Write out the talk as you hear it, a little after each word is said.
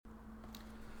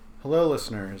Hello,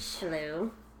 listeners.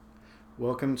 Hello.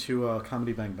 Welcome to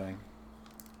Comedy Bang Bang.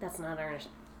 That's not our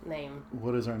name.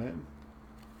 What is our name?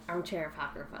 Armchair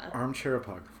Apocrypha. Armchair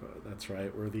Apocrypha. That's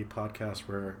right. We're the podcast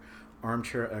where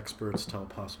armchair experts tell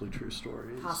possibly true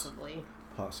stories. Possibly.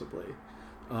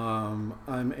 I'm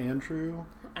Andrew.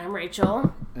 I'm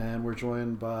Rachel. And we're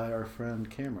joined by our friend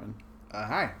Cameron.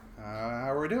 Hi.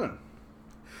 How are we doing?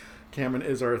 Cameron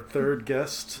is our third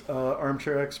guest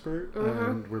armchair expert, Mm-hmm.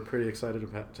 and we're pretty excited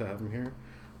to have him here.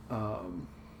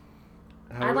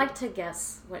 I'd like to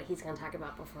guess what he's going to talk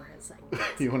about before his segment.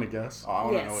 You want to guess? Oh, I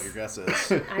want to Yes. know what your guess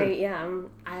is.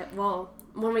 Well,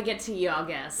 when we get to you, I'll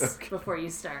guess before you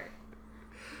start.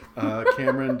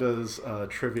 Cameron does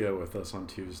trivia with us on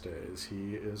Tuesdays.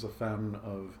 He is a fan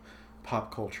of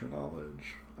pop culture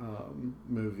knowledge,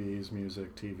 movies,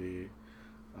 music, TV,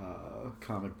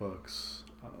 comic books,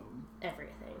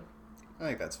 Everything. I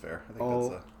think that's fair. I think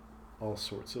all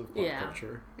sorts of pop Yeah.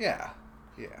 culture. Yeah.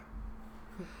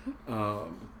 How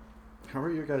are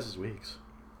your guys' weeks?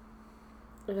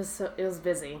 It was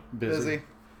busy. Busy?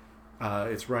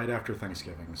 It's right after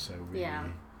Thanksgiving, so we Yeah.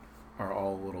 are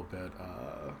all a little bit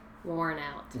Worn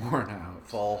out. worn out.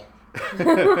 Full.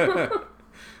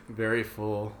 Very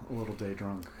full, a little day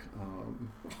drunk.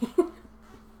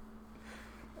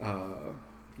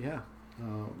 Yeah.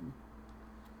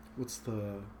 What's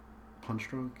the punch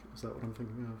drunk? Is that what I'm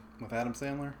thinking of? With Adam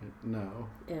Sandler? No.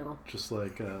 Ew. Just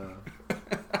like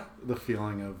the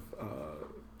feeling of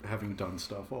having done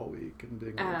stuff all week and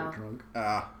being a little bit drunk.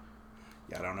 Yeah,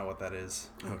 I don't know what that is.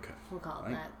 Okay. We'll call I it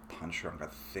think that. punch drunk, I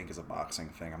think, is a boxing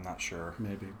thing. I'm not sure.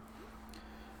 Maybe.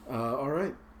 All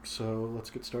right. So let's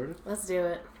get started. Let's do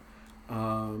it.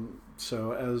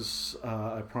 So as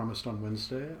I promised on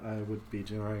Wednesday, I would be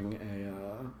doing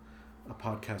a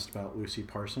podcast about Lucy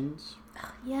Parsons.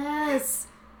 Yes.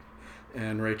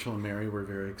 And Rachel and Mary were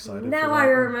very excited. Now for that I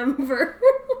one. remember.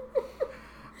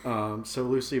 So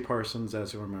Lucy Parsons,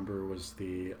 as you remember, was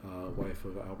the wife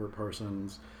of Albert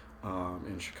Parsons.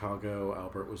 In Chicago,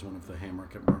 Albert was one of the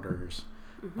Haymarket murderers.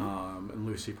 Mm-hmm. And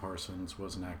Lucy Parsons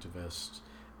was an activist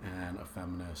and a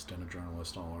feminist and a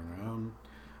journalist all on her own.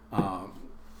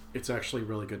 It's actually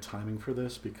really good timing for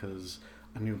this because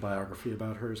a new biography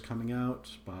about her is coming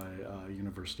out by a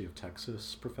University of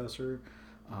Texas professor.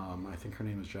 I think her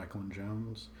name is Jacqueline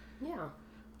Jones. Yeah.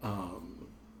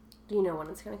 Do you know when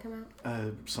it's going to come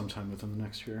out? Sometime within the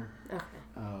next year. Okay.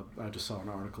 I just saw an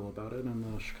article about it in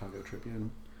the Chicago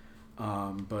Tribune.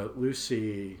 But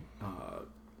Lucy,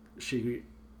 she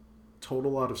told a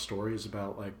lot of stories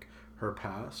about like her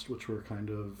past, which were kind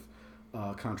of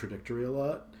contradictory a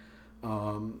lot.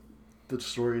 The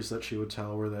stories that she would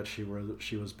tell were that she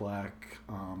was Black,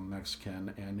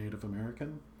 Mexican, and Native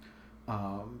American.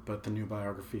 But the new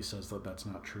biography says that that's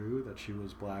not true, that she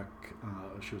was Black,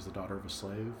 she was the daughter of a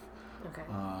slave. Okay.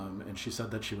 And she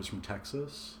said that she was from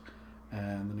Texas.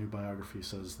 And the new biography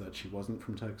says that she wasn't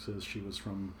from Texas. She was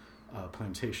from a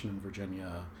plantation in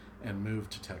Virginia and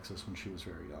moved to Texas when she was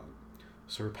very young.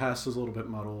 So her past is a little bit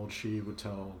muddled. She would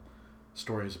tell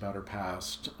stories about her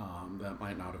past that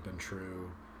might not have been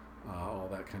true, all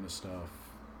that kind of stuff.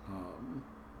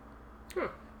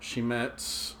 She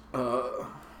met her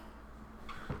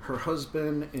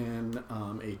husband in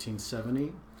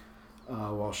 1870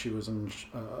 while she was in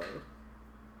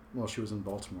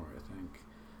Baltimore, I think,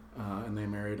 and they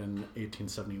married in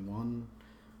 1871.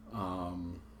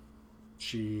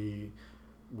 She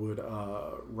would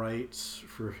write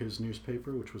for his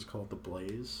newspaper, which was called The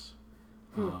Blaze,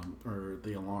 or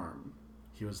The Alarm.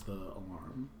 He was The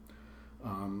Alarm.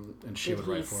 And she would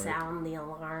write for it. Did he sound the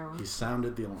alarm? He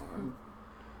sounded the alarm.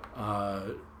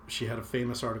 She had a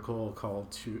famous article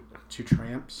called Two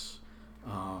Tramps,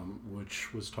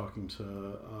 which was talking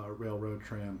to railroad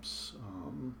tramps,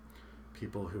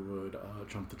 people who would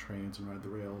jump the trains and ride the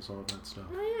rails, all that stuff.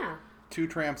 Oh, yeah. Two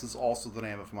Tramps is also the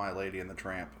name of My Lady and the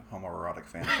Tramp homoerotic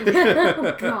fan.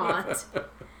 Oh, God.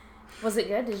 Was it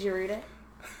good? Did you read it?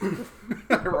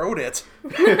 I wrote it.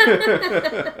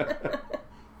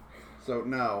 So,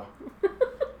 no.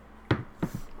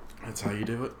 That's how you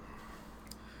do it.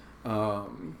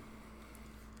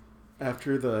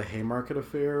 After the Haymarket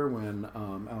affair, when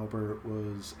Albert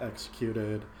was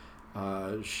executed,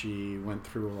 she went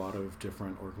through a lot of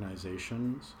different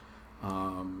organizations.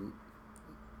 One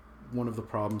of the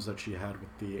problems that she had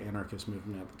with the anarchist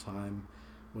movement at the time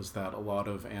was that a lot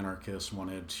of anarchists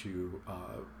wanted to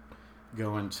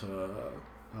go into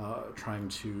trying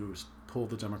to pull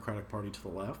the Democratic Party to the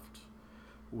left,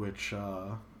 which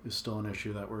is still an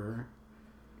issue that we're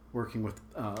working with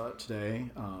today.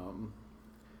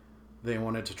 They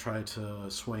wanted to try to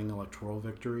swing electoral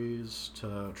victories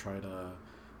to try to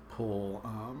pull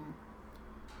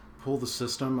the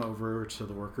system over to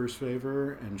the workers'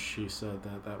 favor, and she said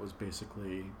that that was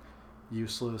basically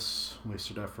useless,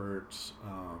 wasted effort.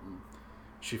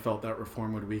 She felt that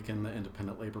reform would weaken the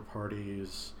independent labor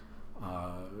parties.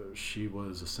 She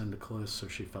was a syndicalist, so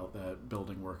she felt that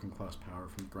building working class power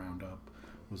from the ground up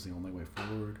was the only way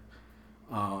forward.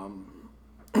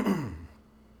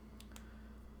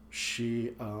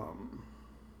 She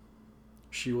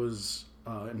was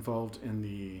involved in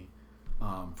the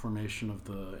formation of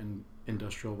the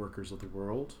Industrial Workers of the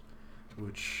World,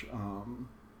 which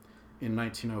in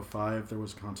 1905 there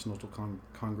was a Continental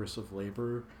Congress of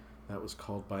Labor that was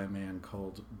called by a man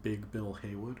called Big Bill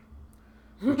Haywood,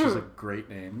 which is a great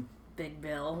name. Big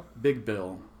Bill. Big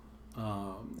Bill.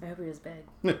 I hope he was big.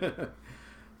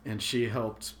 And she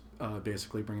helped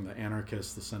basically bring the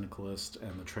anarchists, the syndicalists,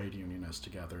 and the trade unionists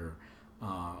together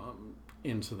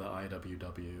into the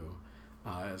IWW.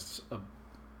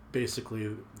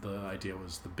 Basically, the idea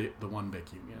was the one big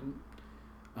union.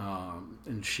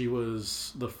 And she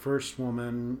was the first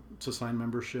woman to sign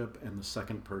membership and the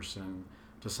second person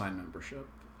to sign membership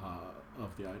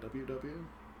of the IWW. Did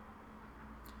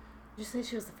you say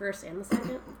she was the first and the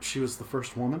second? She was the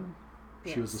first woman.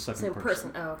 Yes. She was the second Same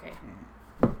person. Oh, okay.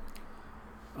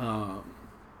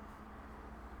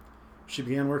 She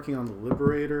began working on The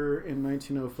Liberator in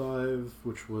 1905,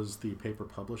 which was the paper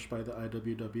published by the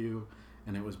IWW,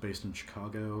 and it was based in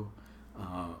Chicago.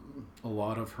 A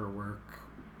lot of her work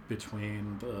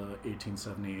between the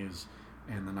 1870s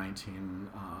and the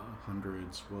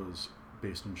 1900s was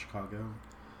based in Chicago.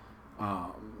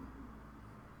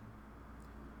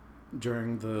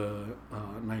 During the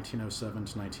 1907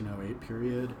 to 1908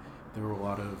 period, there were a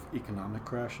lot of economic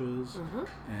crashes,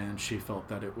 and she felt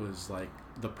that it was like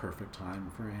the perfect time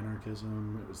for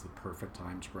anarchism. It was the perfect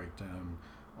time to break down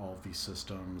all of these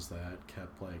systems that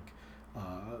kept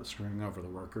screwing over the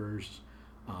workers.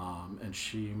 And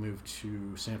she moved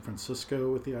to San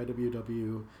Francisco with the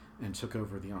IWW and took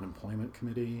over the unemployment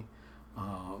committee.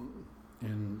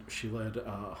 And she led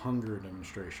hunger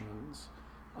demonstrations,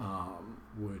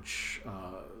 which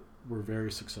were very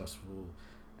successful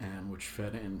and which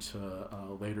fed into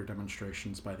later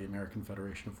demonstrations by the American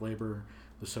Federation of Labor,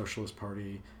 the Socialist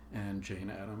Party, and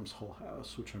Jane Addams' Hull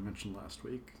House, which I mentioned last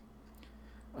week.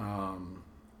 In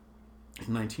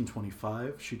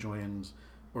 1925, she joined,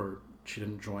 or she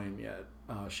didn't join yet,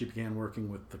 she began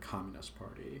working with the Communist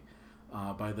Party.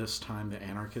 By this time, the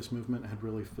anarchist movement had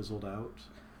really fizzled out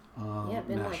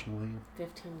nationally.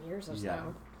 15 years or Yeah.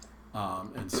 so.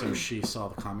 And so she saw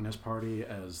the Communist Party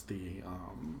as the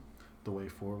way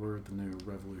forward, the new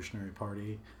revolutionary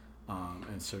party.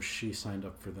 And so she signed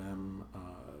up for them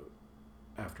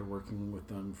after working with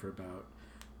them for about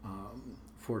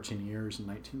 14 years in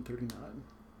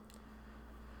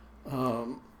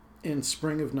 1939. In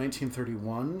spring of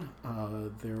 1931,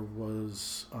 there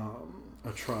was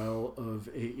a trial of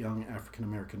 8 young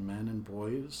African-American men and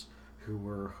boys who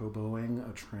were hoboing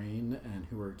a train and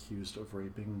who were accused of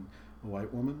raping a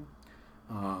white woman,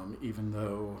 even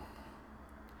though,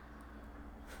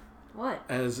 What?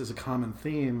 as is a common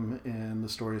theme in the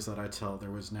stories that I tell,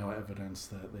 there was no evidence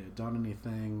that they had done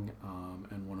anything,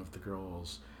 and one of the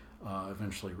girls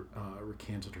eventually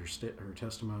recanted her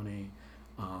testimony.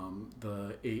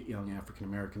 The 8 young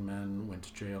African-American men went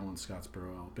to jail in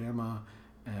Scottsboro, Alabama,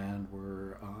 and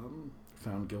were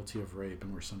found guilty of rape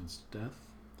and were sentenced to death.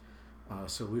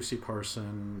 So Lucy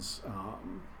Parsons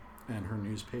and her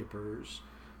newspapers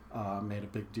made a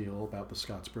big deal about the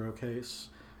Scottsboro case,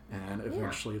 and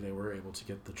eventually they were able to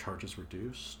get the charges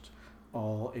reduced.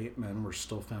 All 8 men were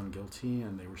still found guilty,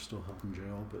 and they were still held in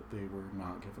jail, but they were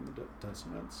not given the death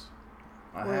sentence.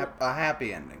 A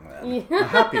happy ending then. A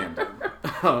happy ending.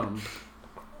 I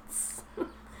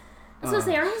was going to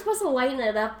say, aren't you supposed to lighten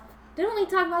it up? Didn't we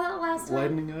talk about that last time?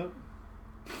 Lightening up?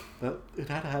 It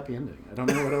had a happy ending. I don't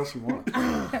know what else you want.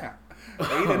 Yeah.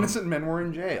 8 innocent men were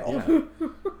in jail.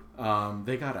 Yeah.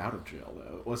 They got out of jail,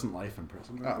 though. It wasn't life in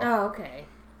prison. Oh, okay.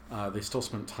 They still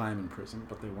spent time in prison,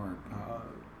 but they weren't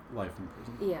life in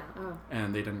prison. Yeah. Oh.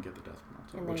 And they didn't get the death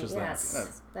penalty, And which is the happy ending.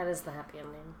 yes, that is the happy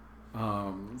ending.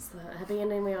 It's the happy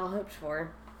ending we all hoped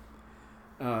for.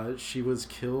 She was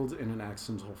killed in an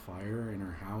accidental fire in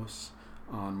her house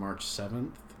on March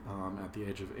 7th at the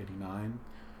age of 89.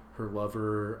 Her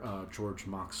lover, George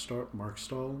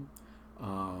Markstall,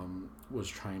 was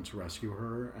trying to rescue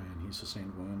her, and he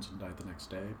sustained wounds and died the next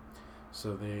day.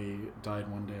 So they died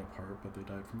one day apart, but they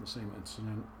died from the same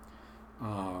incident.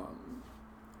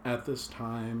 At this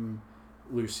time,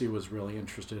 Lucy was really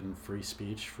interested in free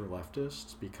speech for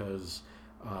leftists because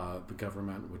the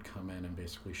government would come in and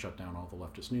basically shut down all the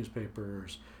leftist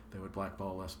newspapers. They would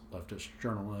blackball leftist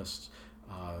journalists.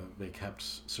 They kept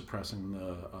suppressing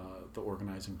the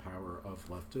organizing power of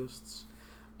leftists.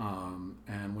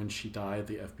 And when she died,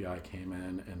 the FBI came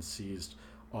in and seized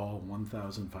all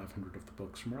 1,500 of the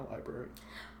books from her library.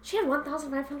 She had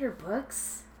 1,500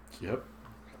 books? Yep. Oh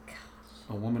my gosh.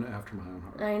 A woman after my own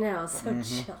heart. I know, so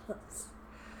jealous.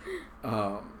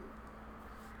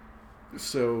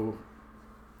 So,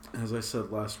 as I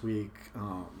said last week,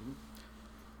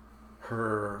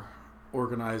 her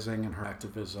organizing and her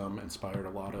activism inspired a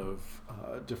lot of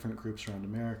different groups around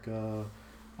America.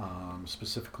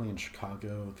 Specifically in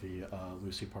Chicago, the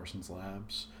Lucy Parsons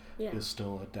Labs is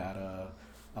still a data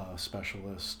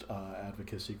specialist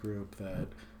advocacy group that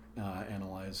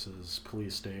analyzes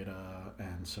police data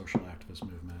and social activist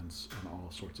movements and all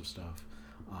sorts of stuff,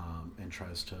 and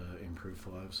tries to improve the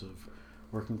lives of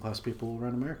working class people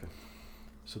around America.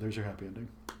 So there's your happy ending.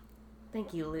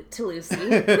 Thank you to Lucy.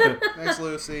 Thanks,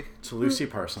 Lucy. To Lucy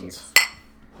Parsons.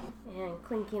 Cheers. And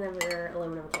clinking of your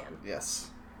aluminum can.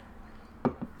 Yes.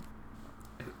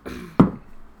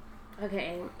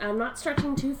 Okay, I'm not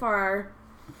stretching too far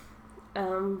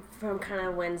from kind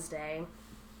of Wednesday,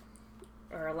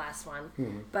 or last one,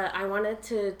 but I wanted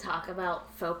to talk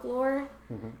about folklore,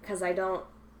 because I'm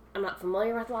not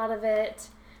familiar with a lot of it,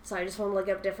 so I just want to look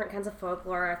up different kinds of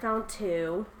folklore. I found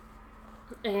 2,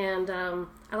 and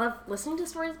I love listening to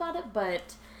stories about it,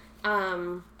 but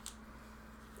I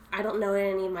don't know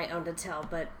any of my own to tell,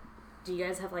 but do you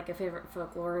guys have like a favorite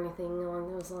folklore or anything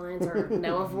along those lines, or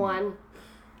know of one?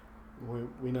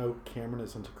 We know Cameron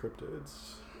is into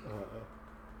cryptids.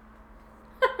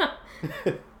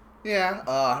 Yeah,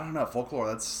 I don't know. Folklore,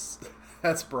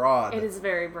 that's broad. It is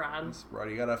very broad. That's broad.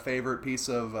 You got a favorite piece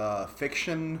of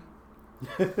fiction?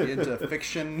 Into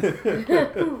fiction?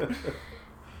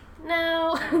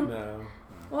 No. No.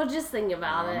 Well, just think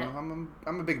about it.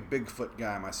 I'm a big Bigfoot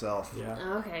guy myself. Yeah.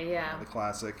 Okay, yeah. The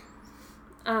classic.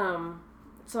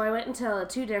 So I went into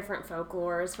 2 different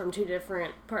folklores from 2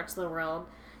 different parts of the world.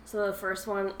 So the first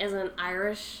one is an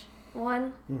Irish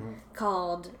one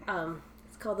called,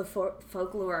 it's called the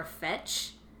folklore of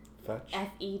Fetch. Fetch?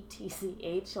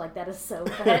 Fetch, like that is so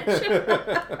fetch.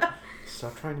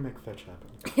 Stop trying to make fetch happen.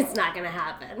 It's not gonna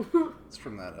happen. It's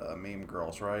from that Meme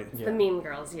Girls, right? Yeah. The Meme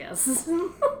Girls, yes.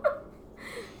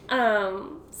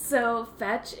 So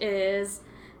Fetch is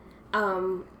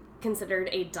considered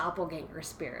a doppelganger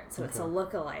spirit, so it's a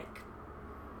look-alike.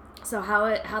 So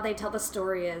how they tell the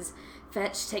story is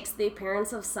Fetch takes the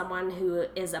appearance of someone who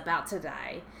is about to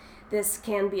die. This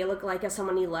can be a look-alike of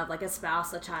someone you love, like a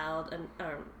spouse, a child,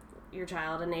 your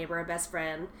child, a neighbor, a best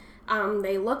friend.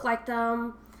 They look like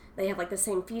them. They have like the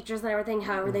same features and everything.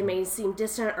 However, they may seem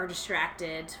distant or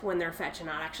distracted when they're Fetch and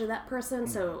not actually that person.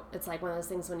 So it's like one of those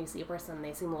things when you see a person,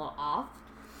 they seem a little off.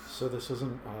 So this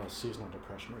isn't seasonal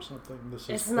depression or something?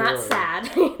 It's not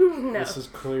sad. No. This is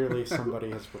clearly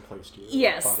somebody has replaced you.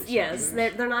 Yes.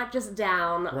 They're not just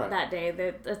down that day.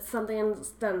 It's something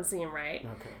that doesn't seem right.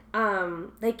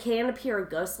 Okay. They can appear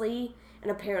ghostly, and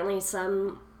apparently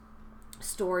some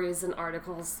stories and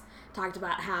articles talked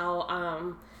about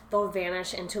how they'll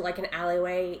vanish into like an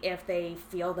alleyway if they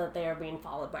feel that they are being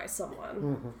followed by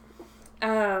someone.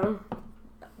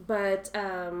 But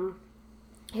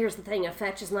here's the thing: a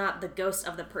fetch is not the ghost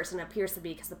of the person it appears to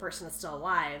be, because the person is still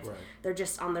alive. Right. They're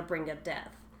just on the brink of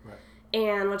death. Right.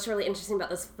 And what's really interesting about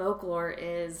this folklore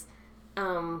is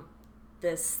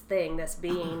this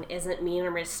being isn't mean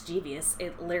or mischievous.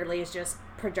 It literally is just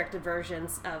projected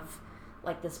versions of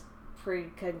like this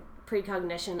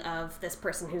precognition of this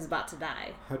person who's about to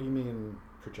die. How do you mean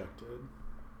projected?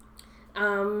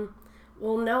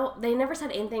 Well, no, they never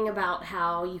said anything about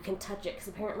how you can touch it, because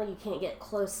apparently you can't get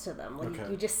close to them. Like,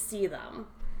 you just see them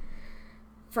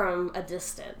from a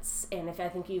distance. And I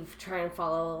think you try and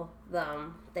follow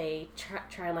them, they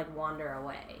try and, like, wander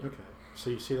away. Okay. So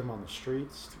you see them on the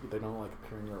streets? They don't, like,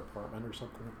 appear in your apartment or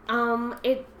something?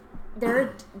 There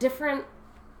are different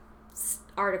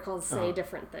articles say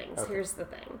different things. Okay. Here's the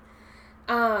thing.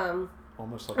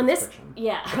 Almost like it's fiction.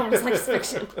 Yeah, almost like it's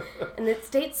fiction. And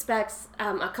it dates back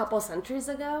a couple centuries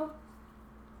ago.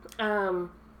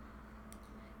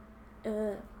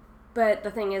 But the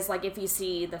thing is, like, if you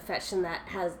see the fetch, and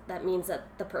that means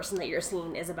that the person that you're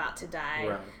seeing is about to die.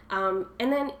 Right.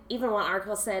 And then even one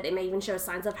article said it may even show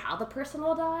signs of how the person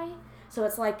will die. So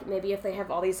it's like maybe if they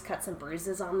have all these cuts and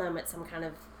bruises on them, it's some kind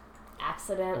of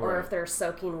accident, or if they're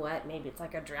soaking wet, maybe it's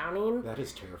like a drowning. That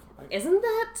is terrifying. Isn't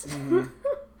that?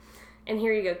 And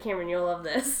here you go, Cameron, you'll love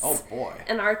this. Oh, boy.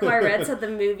 An article I read said the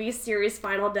movie series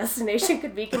Final Destination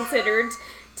could be considered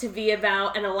to be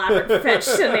about an elaborate fetch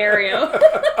scenario.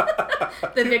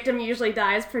 The victim usually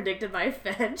dies predicted by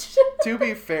fetch. To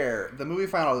be fair, the movie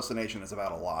Final Destination is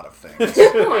about a lot of things.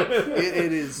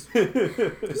 It is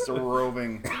just a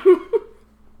roving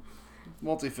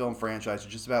multi-film franchise,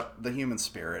 just about the human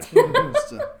spirit.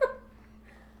 It's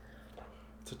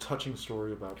a touching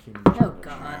story about human Oh, genetics.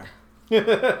 God.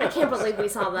 I can't believe we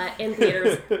saw that in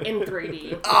theaters in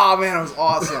 3D. Oh, man, it was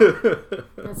awesome.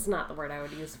 That's not the word I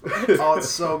would use for it. Oh, it's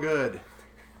so good.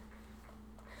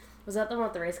 Was that the one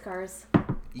with the race cars?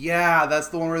 Yeah, that's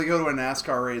the one where they go to a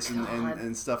NASCAR race and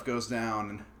God. stuff goes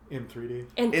down. In 3D?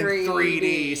 In In 3D.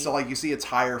 3D, so like you see a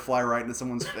tire fly right into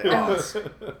someone's face. Oh, it's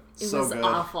It so was good.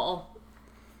 awful.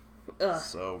 Ugh.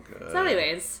 So good. So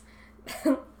anyways,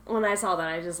 when I saw that,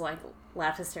 I just like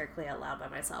laughed hysterically out loud by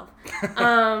myself.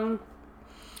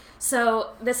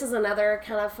 So this is another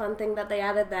kind of fun thing that they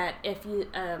added, that if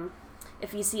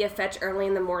you see a fetch early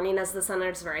in the morning as the sun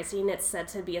is rising, it's said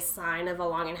to be a sign of a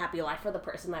long and happy life for the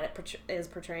person that it is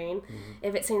portraying. Mm-hmm.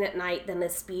 If it's seen at night, then a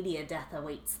speedy death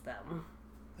awaits them.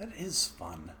 That is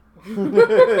fun.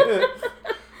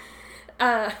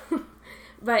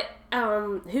 But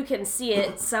who can see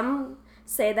it? Some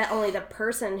say that only the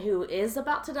person who is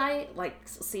about to die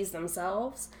sees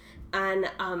themselves,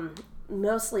 and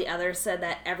mostly others said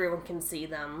that everyone can see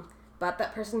them but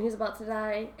that person who's about to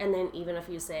die. And then even if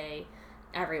you say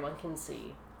everyone can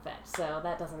see fetch, so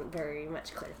that doesn't very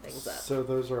much clear things up. So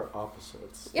those are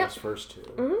opposites. Yep. Those first two.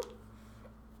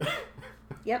 Mm-hmm.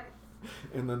 Yep.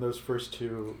 And then those first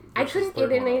two. I versus couldn't third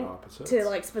get one are into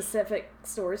opposites. specific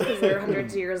stories because they're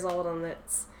hundreds of years old, and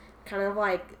it's kind of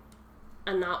like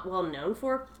a not well known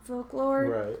for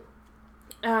folklore.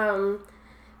 Right.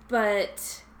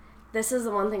 But this is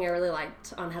the one thing I really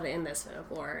liked on how to end this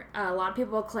folklore. A lot of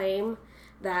people claim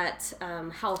that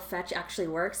how fetch actually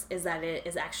works is that it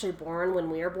is actually born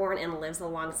when we are born and lives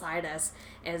alongside us,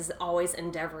 as always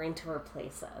endeavoring to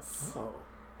replace us. Oh.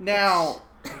 Now,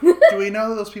 do we know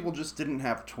that those people just didn't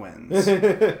have twins?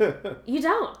 You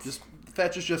don't. Just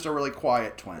Fetch is just a really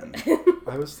quiet twin.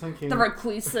 I was thinking. The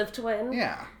reclusive twin.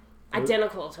 Yeah.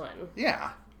 Identical twin.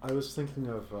 Yeah. I was thinking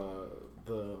of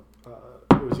it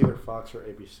was either Fox or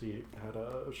ABC had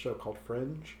a show called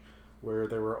Fringe, where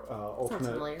there were alternate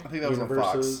familiar. I think that was on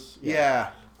Fox. universes. Yeah.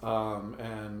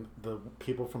 And the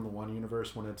people from the one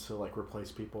universe wanted to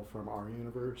replace people from our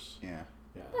universe. Yeah.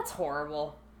 Yeah. That's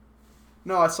horrible.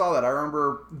 No, I saw that. I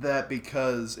remember that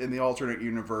because in the alternate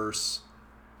universe,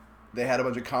 they had a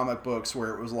bunch of comic books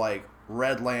where it was like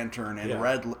Red Lantern and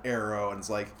Red Arrow, and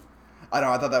it's like, I don't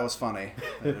know, I thought that was funny.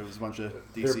 It was a bunch of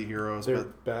DC heroes, Their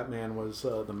but Batman was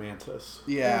the Mantis.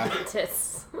 yeah,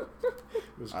 Mantis. It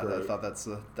was I great. thought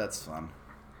that's fun.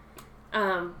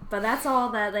 But that's all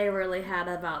that they really had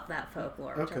about that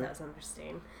folklore, which I Okay. thought was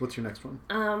interesting. What's your next one?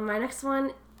 My next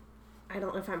one, I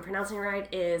don't know if I'm pronouncing it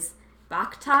right, is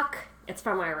Baktak. It's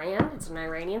from Iran. It's an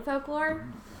Iranian folklore.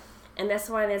 And this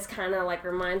one is kind of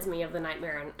reminds me of the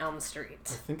Nightmare on Elm I Street.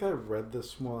 think I read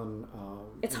this one.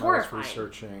 It's when horrifying. I was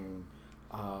researching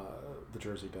the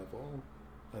Jersey Devil.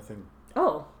 I think.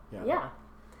 Oh, Yeah.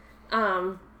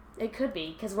 yeah. It could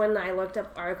be, because when I looked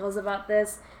up articles about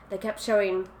this, they kept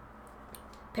showing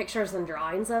pictures and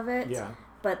drawings of it. Yeah.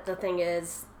 But the thing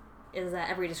is that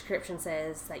every description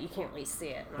says that you can't really see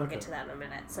it, and I'll Okay. get to that in a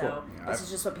minute. So Cool. Yeah, this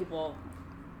is just what people...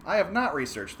 I have not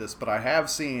researched this, but I have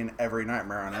seen every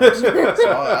Nightmare on Elm Street, so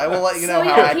I will let you know so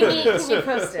how yeah, accurate keep it is. me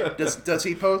posted.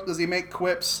 Does he make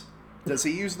quips? Does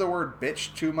he use the word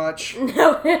bitch too much?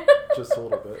 No. Just a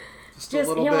little bit. Just Just a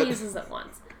little he only bit. uses it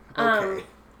once. Okay.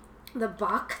 The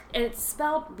Bak, and it's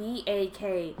spelled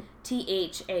Bakthak.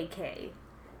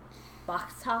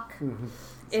 Baktak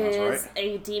is Sounds right.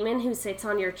 a demon who sits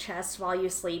on your chest while you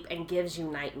sleep and gives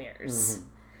you nightmares. Mm-hmm.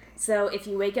 So if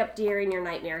you wake up during your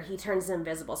nightmare, he turns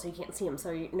invisible, so you can't see him.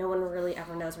 So no one really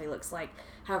ever knows what he looks like.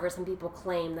 However, some people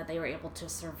claim that they were able to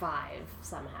survive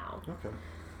somehow. Okay.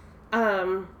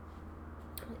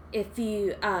 If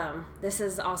you, this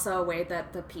is also a way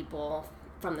that the people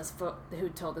from this who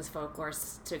told this folklore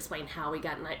to explain how we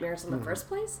got nightmares in the first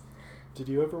place. Did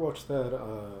you ever watch that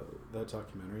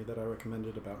documentary that I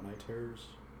recommended about night terrors?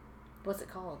 What's it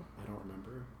called? I don't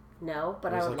remember. No,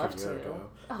 but It was I would love a year to. ago.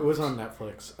 Oh. It was on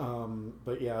Netflix.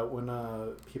 But yeah, when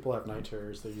people have night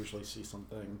terrors, they usually see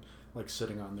something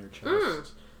sitting on their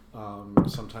chest.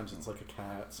 Sometimes it's like a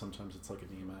cat. Sometimes it's like a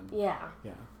demon. Yeah.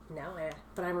 Yeah. No,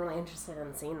 but I'm really interested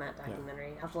in seeing that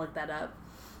documentary. I'll have to look that up.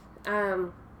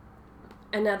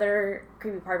 Another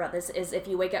creepy part about this is if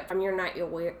you wake up from your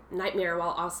nightmare while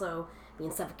also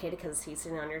being suffocated because he's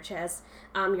sitting on your chest,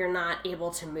 you're not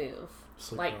able to move.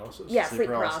 Sleep paralysis. Yeah, sleep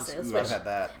paralysis. Ooh, I've had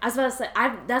that. I was about to say,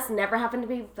 that's never happened to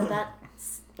me, but that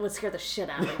would scare the shit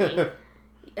out of me.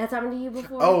 That's happened to you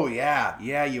before? Oh, yeah.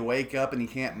 Yeah, you wake up and you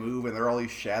can't move, and there are all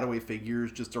these shadowy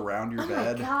figures just around your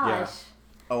bed. Oh, my gosh.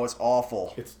 Oh, it's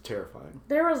awful. It's terrifying.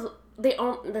 There was...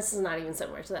 This is not even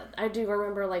similar to that. I do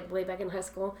remember, like, way back in high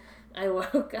school, I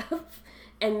woke up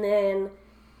and then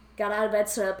got out of bed,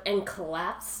 stood up, and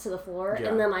collapsed to the floor. Yeah.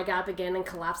 And then I got up again and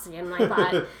collapsed again. And I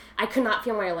thought... I could not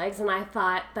feel my legs, and I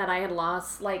thought that I had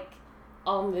lost, like,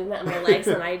 all movement in my legs,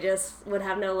 and I just would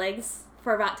have no legs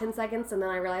for about 10 seconds, and then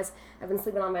I realized I've been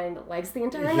sleeping on my legs the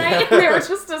entire night, and they were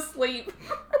just asleep.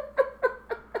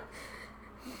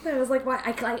 I was like, why?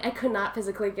 I could not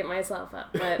physically get myself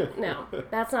up, but no,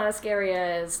 that's not as scary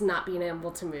as not being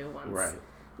able to move once. Right.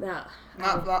 No.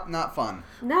 Not fun.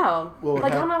 No. Well,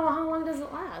 like, how long does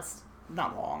it last?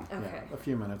 Not long. Okay. Yeah, a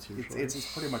few minutes usually.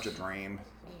 It's pretty much a dream.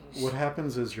 What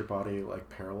happens is your body like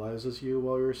paralyzes you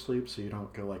while you're asleep, so you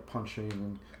don't go like punching people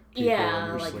in Yeah,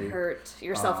 your like sleep. hurt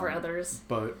yourself or others.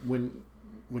 But when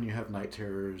you have night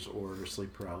terrors or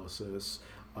sleep paralysis,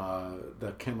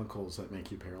 the chemicals that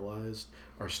make you paralyzed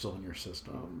are still in your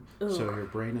system. Ooh. So your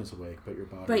brain is awake, but your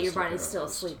body. But is your still body's still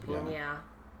paralyzed. sleeping, yeah.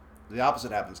 The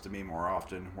opposite happens to me more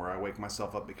often, where I wake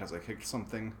myself up because I kicked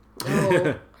something.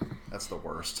 Oh, That's the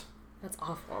worst. that's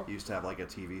awful. I used to have like a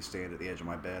TV stand at the edge of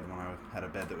my bed when I had a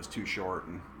bed that was too short,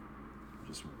 and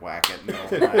just whack it in the middle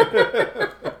of the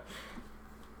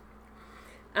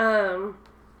night.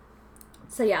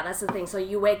 So yeah, that's the thing. So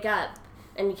you wake up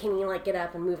and you can't even like get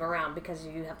up and move around because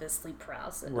you have this sleep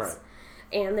paralysis. Right.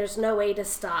 And there's no way to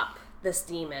stop this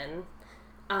demon.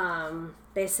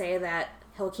 They say that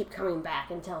he'll keep coming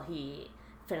back until he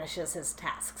finishes his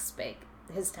task,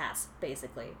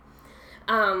 basically.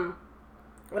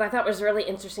 What I thought was really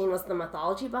interesting was the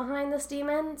mythology behind this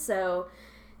demon. So,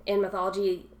 in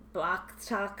mythology,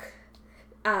 Baktak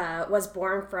was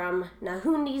born from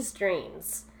Nahundi's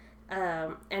dreams.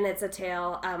 And it's a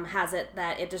tale, has it,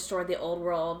 that it destroyed the old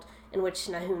world in which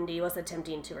Nahundi was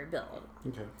attempting to rebuild.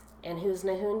 Okay. And who's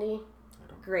Nahundi? I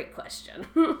don't. Great question.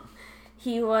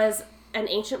 He was an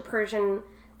ancient Persian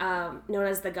known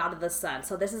as the god of the sun.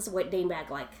 So this is what dating back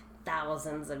like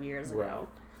thousands of years ago. Right.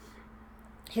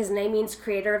 His name means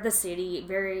creator of the city.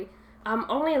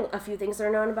 Only a few things are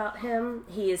known about him.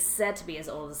 He is said to be as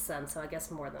old as the sun, so I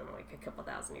guess more than like a couple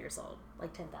thousand years old.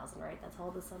 Like 10,000, right? That's how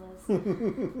old the sun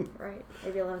is? Right?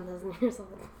 Maybe 11,000 years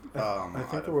old. I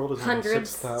think the world is Hundreds.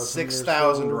 6,000.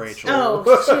 6,000, Rachel. Oh,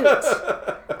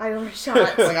 shoot. I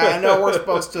overshot. Like, I know we're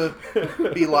supposed to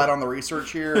be light on the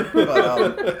research here,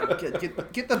 but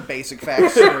get the basic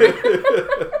facts straight.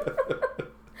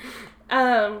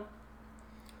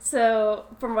 So,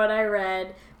 from what I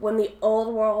read, when the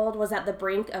old world was at the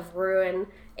brink of ruin,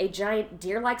 a giant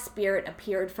deer-like spirit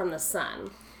appeared from the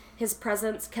sun. His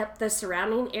presence kept the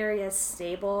surrounding areas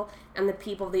stable, and the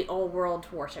people of the old world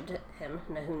worshipped him,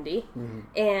 Nahundi. Mm-hmm.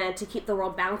 And to keep the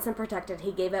world balanced and protected,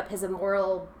 he gave up his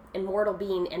immortal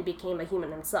being and became a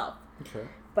human himself. Okay.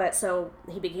 But so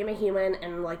he became a human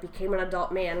and like became an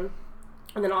adult man,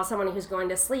 and then also when he was going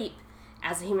to sleep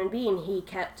as a human being, he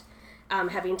kept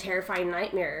having terrifying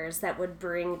nightmares that would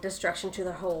bring destruction to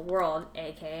the whole world,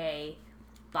 aka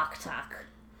Baktak.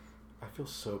 I feel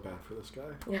so bad for this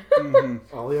guy. Yeah.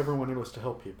 Mm-hmm. All he ever wanted was to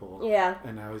help people. Yeah.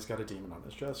 And now he's got a demon on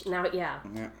his chest. Now, yeah.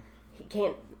 Yeah. He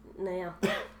can't. No.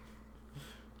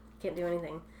 Can't do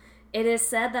anything. It is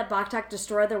said that Baktak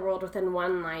destroyed the world within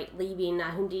one night, leaving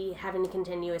Nahundi having to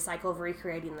continue a cycle of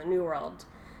recreating the new world.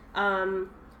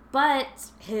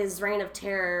 But his reign of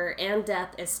terror and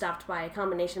death is stopped by a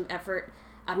combination of effort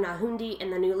of Nahundi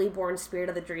and the newly born spirit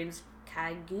of the dreams,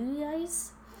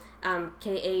 Kaguys,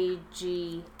 Kaguys,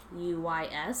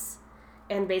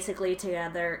 and basically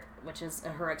together, which is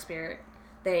a heroic spirit,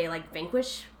 they like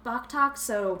vanquish Baktak.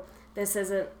 So this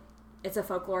isn't. It's a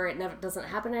folklore. It never doesn't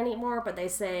happen anymore. But they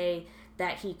say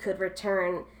that he could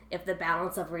return if the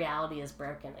balance of reality is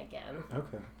broken again.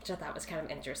 Okay. Which I thought was kind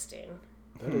of interesting.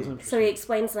 That is interesting. So he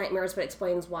explains nightmares, but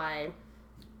explains why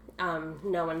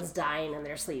no one's dying in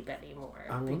their sleep anymore.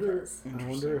 I wonder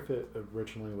if it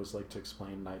originally was like to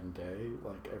explain night and day.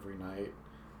 Like every night,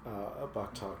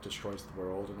 Baktak destroys the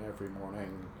world, and every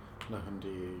morning,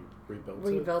 Nahundi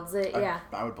rebuilds it. Yeah,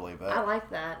 I would believe that. I like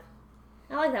that.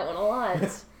 I like that one a lot.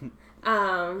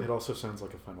 It also sounds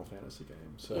like a Final Fantasy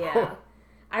game. So yeah,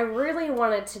 I really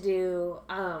wanted to do.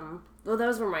 Well,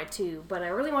 those were my two, but I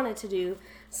really wanted to do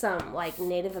some like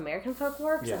Native American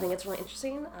folklore because I think it's really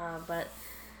interesting. But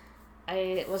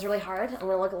It was really hard. I'm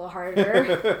going to look a little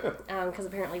harder because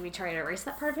apparently we try to erase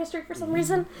that part of history for some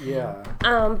reason. Yeah.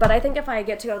 But I think if I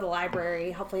get to go to the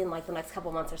library, hopefully in like the next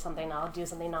couple months or something, I'll do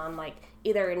something on like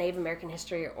either Native American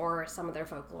history or some of their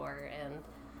folklore and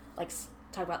like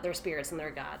talk about their spirits and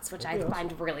their gods, which I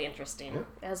find really interesting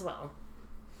as well.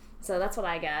 So that's what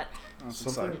I got. That's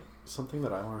exciting. Something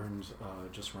that I learned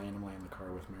just randomly in the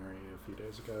car with Mary a few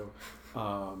days ago.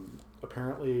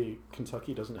 Apparently,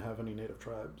 Kentucky doesn't have any native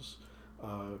tribes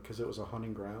because it was a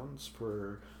hunting grounds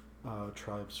for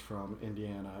tribes from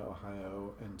Indiana,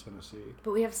 Ohio, and Tennessee.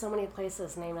 But we have so many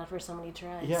places named after so many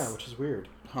tribes. Yeah, which is weird.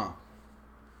 Huh.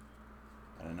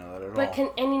 I didn't know that at but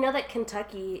all. And you know that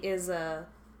Kentucky is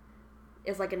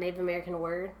like a Native American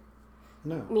word?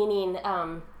 No. Meaning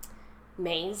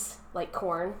maize, like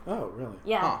corn. Oh, really?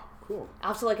 Yeah. Huh. Cool. I'll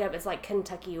have to look it up. It's like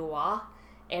Kentucky-wa.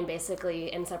 And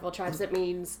basically, in several tribes, it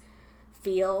means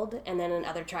field. And then in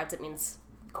other tribes, it means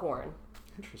corn.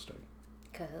 Interesting.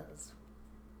 Because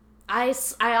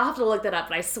I'll have to look that up,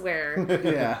 but I swear.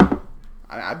 Yeah.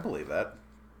 I believe that.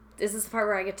 Is this the part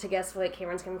where I get to guess what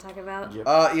Cameron's going to talk about? Yep.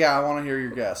 Yeah, I want to hear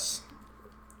your guess.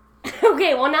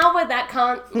 Okay, well now with that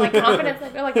confidence, I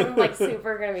feel like I'm like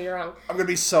super going to be wrong. I'm going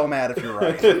to be so mad if you're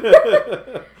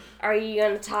right. Are you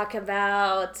going to talk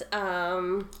about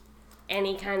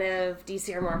any kind of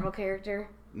DC or Marvel character?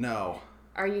 No.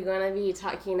 Are you going to be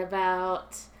talking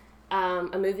about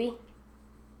a movie?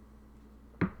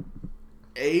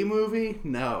 A movie?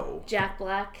 No. Jack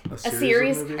Black? A A series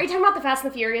series? of movies? Are you talking about The Fast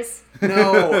and the Furious?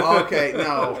 No. Okay,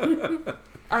 no.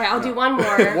 All right, I'll do one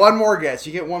more. One more guess.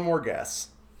 You get one more guess.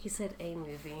 He said a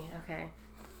movie. Okay.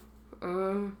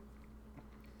 Are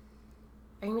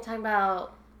you talking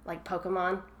about like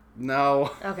Pokemon?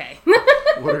 No. Okay.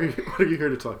 What are you here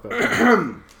to talk about?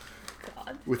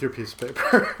 God. With your piece of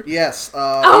paper. Yes.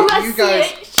 Oh, that's you guys.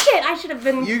 shit! I should have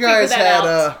been. You guys figured that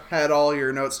out. had all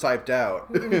your notes typed out.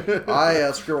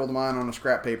 I scribbled mine on a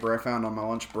scrap paper I found on my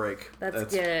lunch break.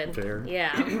 That's good. fair.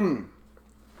 Yeah.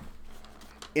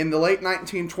 In the late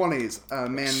 1920s, a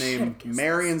man named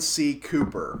Marion C.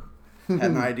 Cooper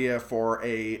had an idea for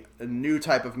a new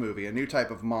type of movie, a new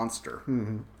type of monster.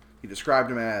 Mm-hmm. He described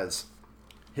him as,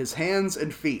 his hands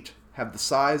and feet have the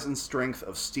size and strength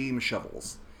of steam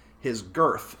shovels. His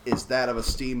girth is that of a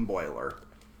steam boiler.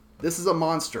 This is a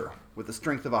monster with the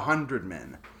strength of 100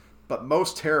 men, but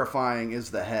most terrifying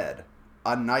is the head,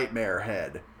 a nightmare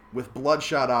head, with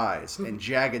bloodshot eyes and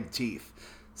jagged teeth,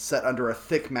 set under a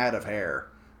thick mat of hair,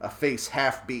 a face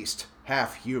half beast,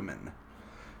 half human.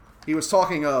 He was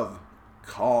talking of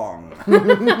Kong.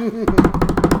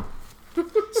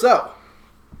 So,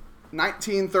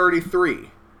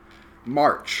 1933,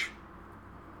 March.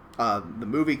 The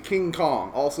movie King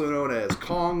Kong, also known as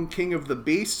Kong, King of the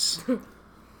Beasts,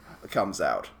 comes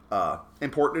out.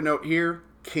 Important to note here,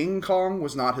 King Kong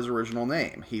was not his original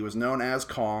name. He was known as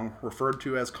Kong, referred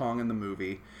to as Kong in the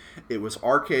movie. It was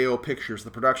RKO Pictures, the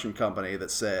production company,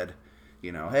 that said,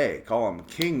 hey, call him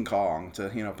King Kong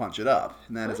to, punch it up.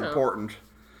 And that is important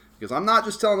because I'm not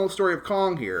just telling the story of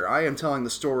Kong here. I am telling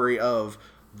the story of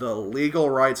the legal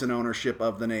rights and ownership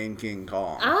of the name King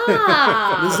Kong.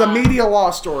 Ah. This is a media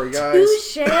law story, guys.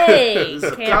 Touche. This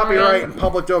is a copyright and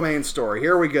public domain story.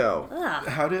 Here we go.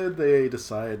 How did they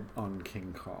decide on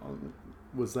King Kong?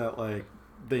 Was that like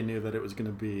they knew that it was going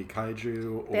to be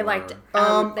kaiju? Or... They liked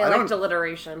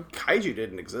alliteration. Kaiju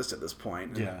didn't exist at this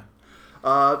point. Yeah.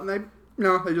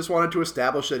 They just wanted to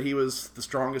establish that he was the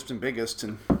strongest and biggest,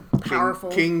 and Powerful.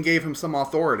 King gave him some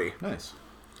authority. Nice.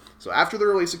 So after the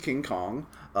release of King Kong,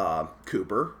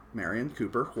 Marion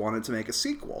Cooper, wanted to make a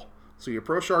sequel. So he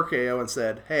approached RKO and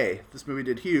said, hey, this movie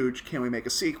did huge, can we make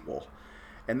a sequel?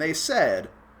 And they said,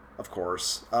 of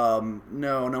course, no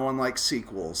one likes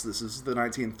sequels. This is the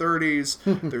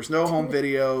 1930s, there's no home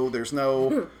video, there's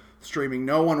no streaming,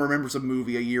 no one remembers a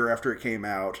movie a year after it came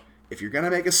out. If you're going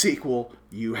to make a sequel,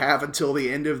 you have until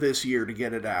the end of this year to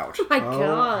get it out. Oh my How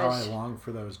gosh. I long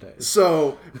for those days.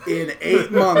 So, in 8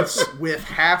 months, with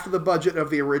half the budget of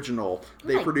the original,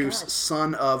 they produced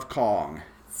Son of Kong.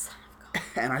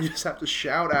 And I just have to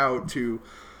shout out to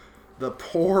the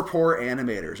poor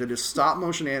animators. It is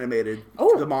stop-motion animated.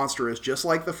 Oh. The monster is just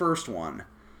like the first one.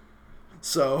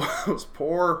 So, those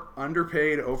poor,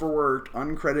 underpaid, overworked,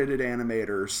 uncredited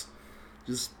animators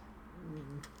just...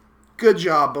 Good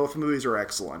job. Both movies are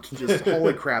excellent. Just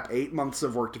holy crap! 8 months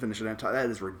of work to finish it. That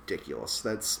is ridiculous.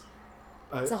 It's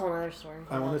a whole other story.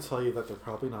 I want to tell you that they're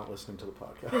probably not listening to the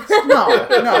podcast.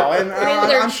 No. And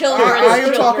their children. I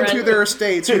am talking to their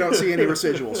estates who don't see any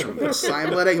residuals from this. I'm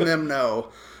letting them know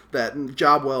that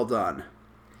job well done.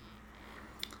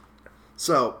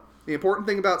 So The important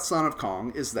thing about Son of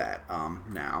Kong is that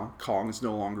now Kong is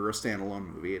no longer a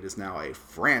standalone movie. It is now a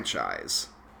franchise.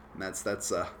 And that's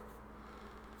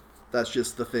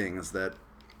just the thing, is that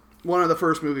one of the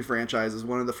first movie franchises,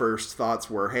 one of the first thoughts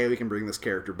were, hey, we can bring this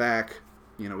character back.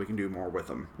 You know, we can do more with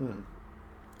him.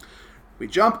 We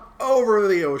jump over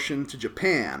the ocean to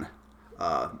Japan.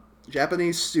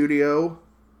 Japanese studio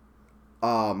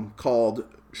called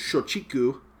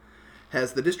Shochiku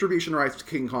has the distribution rights to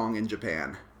King Kong in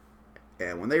Japan.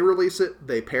 And when they release it,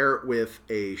 they pair it with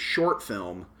a short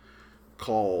film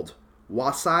called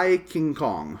Wasai King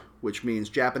Kong, which means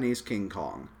Japanese King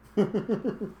Kong.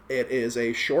 It is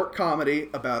a short comedy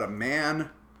about a man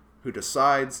who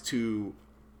decides to,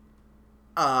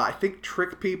 I think,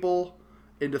 trick people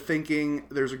into thinking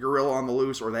there's a gorilla on the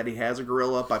loose, or that he has a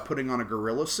gorilla, by putting on a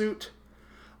gorilla suit.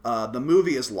 The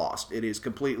movie is lost. It is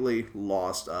completely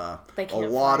lost. They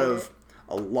can't find it.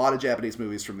 A lot of Japanese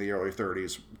movies from the early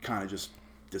 30s kind of just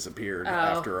disappeared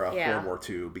after World War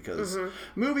II, because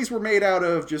movies were made out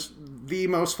of just the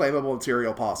most flammable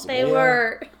material possible. They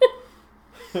were.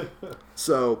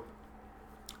 So,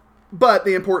 but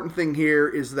the important thing here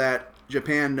is that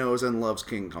Japan knows and loves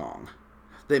King Kong.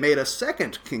 They made a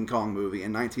second King Kong movie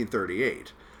in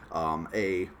 1938.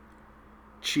 A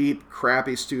cheap,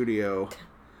 crappy studio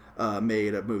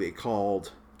made a movie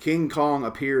called King Kong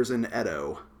Appears in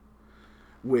Edo,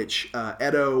 which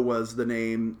Edo was the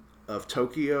name of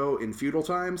Tokyo in feudal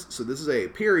times. So this is a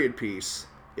period piece.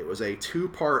 It was a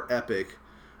 2-part epic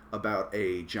about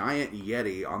a giant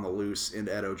yeti on the loose in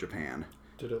Edo, Japan.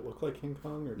 Did it look like King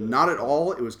Kong? Or Not at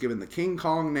all. It was given the King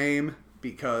Kong name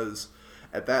because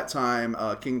at that time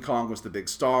King Kong was the big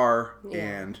star,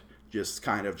 and just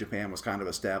kind of Japan was kind of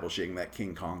establishing that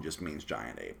King Kong just means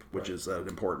giant ape, which is an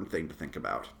important thing to think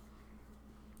about.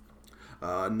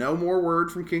 No more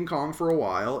word from King Kong for a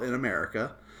while in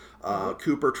America.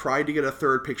 Cooper tried to get a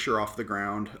third picture off the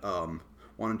ground,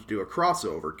 wanted to do a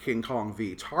crossover, King Kong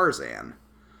v. Tarzan,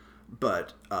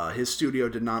 but his studio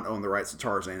did not own the rights to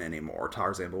Tarzan anymore.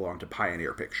 Tarzan belonged to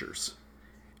Pioneer Pictures.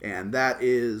 And that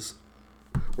is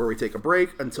where we take a break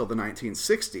until the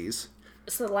 1960s.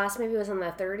 So the last movie was in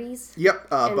the 30s? Yep,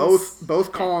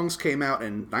 both Kongs came out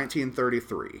in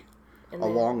 1933,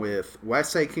 along with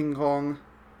Wasai King Kong,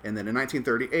 and then in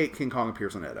 1938, King Kong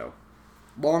Appears in Edo.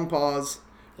 Long pause.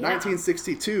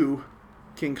 1962,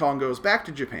 King Kong goes back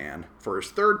to Japan for his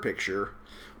third picture,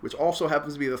 which also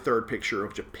happens to be the third picture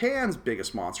of Japan's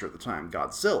biggest monster at the time,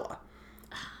 Godzilla.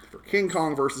 For King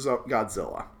Kong versus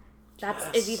Godzilla. Do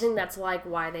you think that's like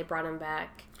why they brought him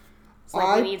back? It's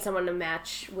like we need someone to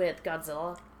match with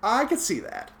Godzilla. I could see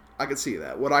that.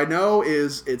 What I know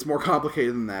is it's more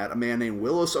complicated than that. A man named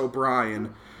Willis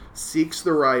O'Brien seeks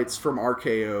the rights from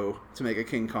RKO to make a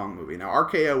King Kong movie. Now,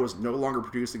 RKO was no longer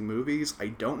producing movies. I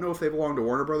don't know if they belong to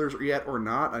Warner Brothers yet or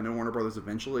not. I know Warner Brothers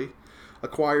eventually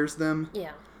acquires them.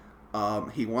 Yeah.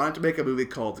 He wanted to make a movie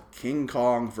called King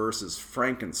Kong versus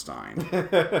Frankenstein.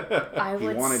 I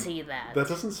would see that. That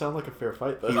doesn't sound like a fair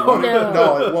fight,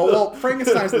 though. Well,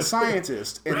 Frankenstein's the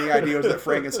scientist, and the idea was that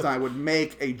Frankenstein would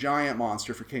make a giant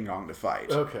monster for King Kong to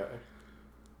fight. Okay.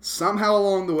 Somehow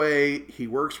along the way, he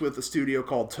works with a studio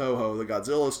called Toho, the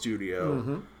Godzilla studio.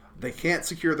 Mm-hmm. They can't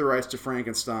secure the rights to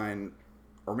Frankenstein,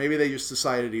 or maybe they just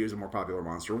decided to use a more popular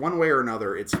monster. One way or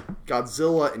another, it's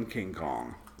Godzilla and King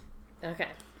Kong. Okay.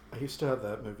 I used to have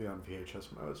that movie on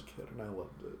VHS when I was a kid, and I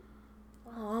loved it.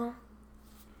 Aww.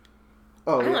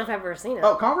 Oh, I don't know if I've ever seen it.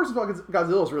 Oh, Kong vs.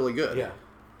 Godzilla is really good. Yeah.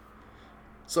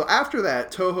 So after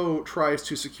that, Toho tries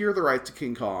to secure the rights to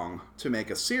King Kong to make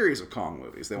a series of Kong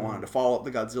movies. They wanted to follow up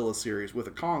the Godzilla series with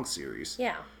a Kong series.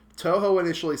 Yeah. Toho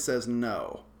initially says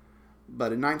no.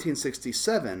 But in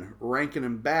 1967, Rankin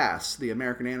and Bass, the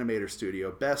American animator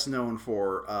studio, best known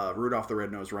for Rudolph the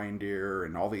Red-Nosed Reindeer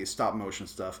and all these stop-motion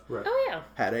stuff,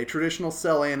 had a traditional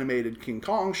cel-animated King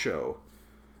Kong show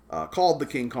called The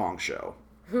King Kong Show.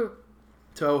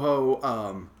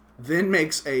 Toho then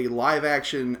makes a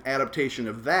live-action adaptation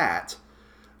of that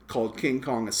called King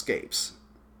Kong Escapes.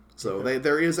 So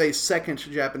there is a second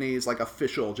Japanese,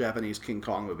 official Japanese King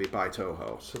Kong movie by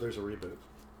Toho. So there's a reboot.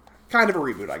 Kind of a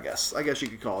reboot, I guess. I guess you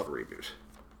could call it a reboot.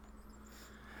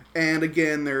 And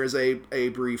again, there is a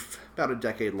brief, about a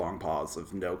decade-long pause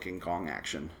of no King Kong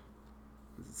action.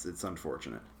 It's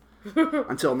unfortunate.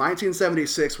 Until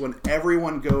 1976, when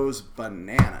everyone goes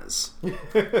bananas.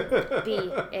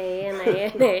 B-A-N-A-N-A-S.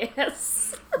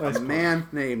 A man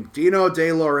named Dino De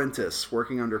Laurentiis,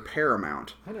 working under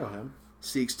Paramount, I know him.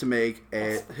 seeks to make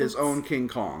his own King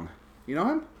Kong. You know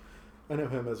him? I know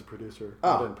him as a producer,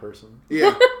 not in person.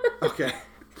 Yeah. Okay.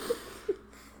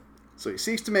 So he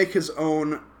seeks to make his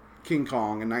own King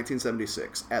Kong in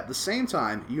 1976. At the same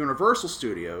time, Universal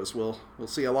Studios, we'll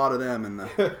see a lot of them in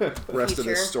the rest of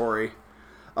this story,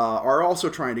 are also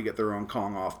trying to get their own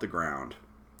Kong off the ground.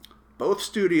 Both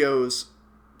studios,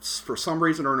 for some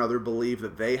reason or another, believe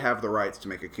that they have the rights to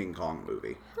make a King Kong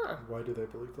movie. Huh. Why do they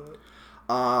believe that?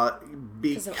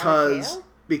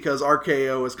 Because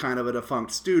RKO is kind of a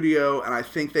defunct studio, and I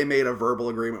think they made a verbal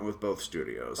agreement with both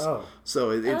studios. Oh. So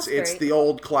it's the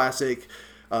old classic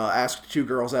ask two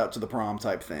girls out to the prom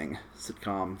type thing.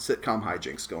 Sitcom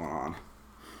hijinks going on.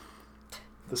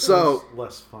 This is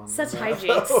less fun. Such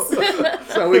hijinks.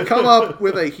 So we come up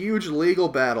with a huge legal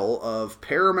battle of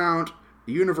Paramount,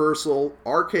 Universal,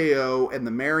 RKO, and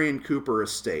the Marion Cooper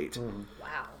estate.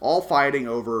 Wow. All fighting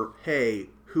over, hey,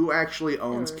 who actually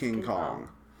owns King Kong?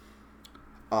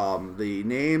 The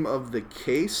name of the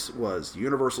case was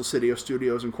Universal City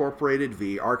Studios Incorporated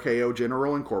v. RKO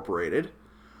General Incorporated.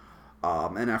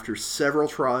 And after several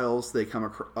trials, they come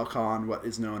upon what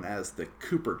is known as the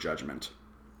Cooper Judgment.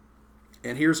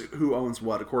 And here's who owns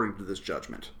what according to this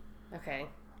judgment. Okay.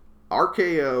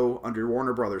 RKO, under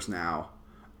Warner Brothers now,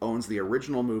 owns the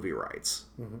original movie rights.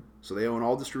 Mm-hmm. So they own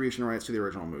all distribution rights to the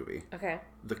original movie. Okay.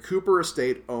 The Cooper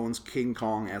estate owns King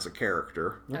Kong as a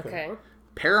character. Okay.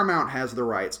 Paramount has the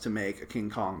rights to make a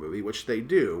King Kong movie, which they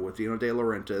do, with Dino De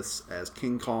Laurentiis as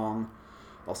King Kong,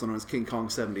 also known as King Kong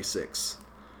 76.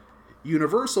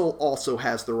 Universal also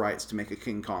has the rights to make a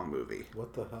King Kong movie.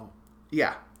 What the hell?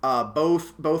 Yeah.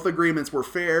 Both agreements were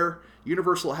fair.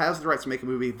 Universal has the rights to make a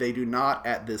movie. They do not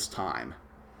at this time.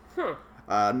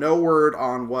 No word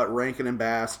on what Rankin and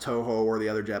Bass, Toho, or the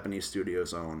other Japanese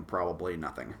studios own. Probably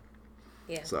nothing.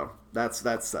 Yeah. So that's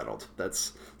settled.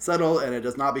 That's settled, and it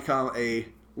does not become a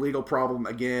legal problem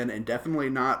again, and definitely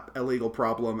not a legal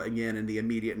problem again in the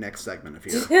immediate next segment of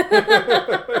here.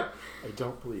 I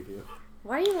don't believe you.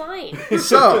 Why are you lying?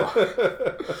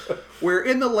 So, we're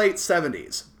in the late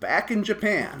 70s. Back in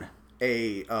Japan,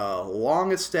 a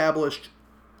long-established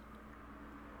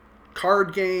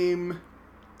card game,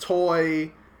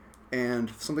 toy,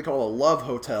 and something called a love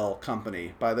hotel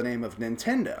company by the name of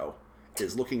Nintendo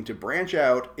is looking to branch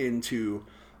out into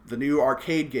the new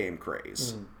arcade game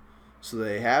craze. So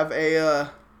they have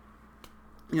a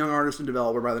young artist and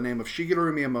developer by the name of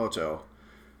Shigeru Miyamoto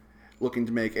looking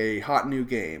to make a hot new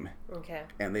game. Okay.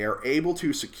 And they are able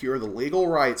to secure the legal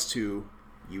rights to,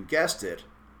 you guessed it,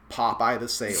 Popeye the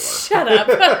Sailor. Shut up.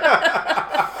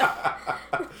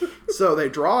 So they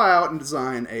draw out and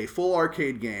design a full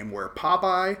arcade game where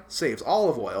Popeye saves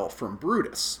Olive Oyl from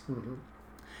Brutus. Mm-hmm.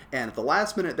 And at the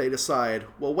last minute they decide,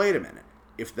 well, wait a minute.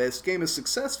 If this game is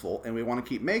successful and we want to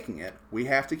keep making it, we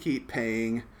have to keep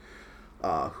paying,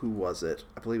 who was it?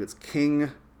 I believe it's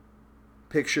King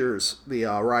Pictures, the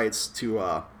rights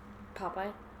to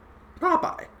Popeye.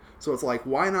 So it's like,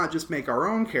 why not just make our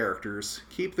own characters,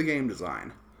 keep the game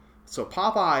design? So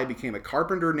Popeye became a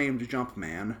carpenter named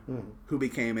Jumpman, who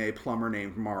became a plumber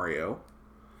named Mario.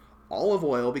 Olive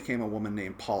Oyl became a woman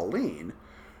named Pauline,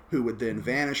 who would then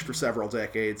vanish for several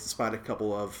decades despite a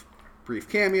couple of brief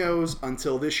cameos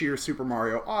until this year's Super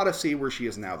Mario Odyssey, where she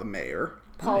is now the mayor.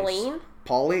 Pauline? Nice.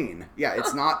 Pauline. Yeah,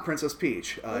 it's not Princess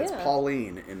Peach. It's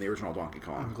Pauline in the original Donkey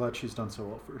Kong. I'm glad she's done so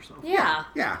well for herself. Yeah.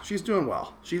 Yeah, she's doing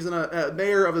well. She's a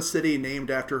mayor of a city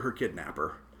named after her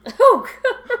kidnapper.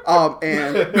 Oh,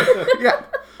 and yeah,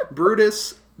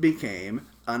 Brutus became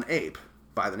an ape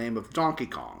by the name of Donkey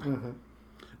Kong. Mm-hmm.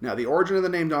 Now, the origin of the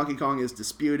name Donkey Kong is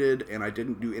disputed, and I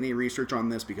didn't do any research on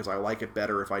this because I like it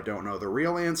better if I don't know the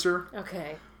real answer.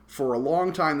 Okay. For a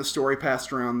long time, the story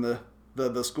passed around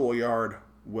the schoolyard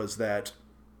was that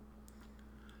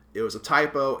it was a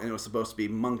typo and it was supposed to be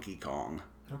Monkey Kong.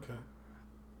 Okay.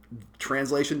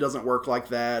 Translation doesn't work like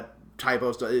that.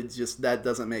 Typos, that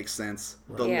doesn't make sense.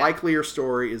 Right. The Yeah. likelier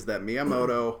story is that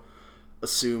Miyamoto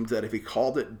assumed that if he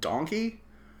called it Donkey,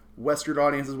 Western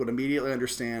audiences would immediately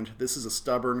understand this is a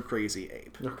stubborn, crazy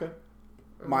ape. Okay.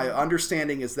 My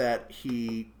understanding is that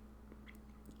he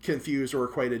confused or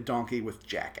equated Donkey with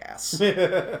Jackass.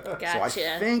 Gotcha. So I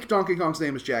think Donkey Kong's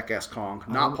name is Jackass Kong.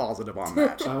 Not positive on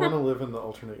that. I want to live in the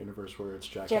alternate universe where it's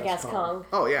Jackass Kong.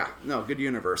 Oh yeah, no, good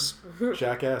universe.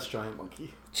 Jackass Giant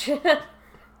Monkey.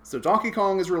 So Donkey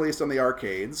Kong is released on the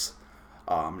arcades.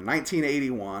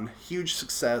 1981, huge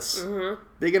success. Mm-hmm.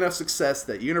 Big enough success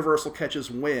that Universal catches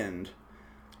wind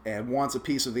and wants a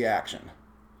piece of the action.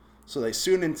 So they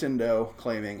sue Nintendo,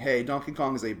 claiming, hey, Donkey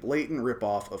Kong is a blatant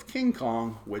ripoff of King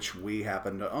Kong, which we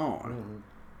happen to own.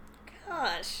 Mm-hmm.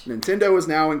 Gosh. Nintendo is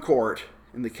now in court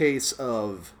in the case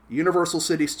of Universal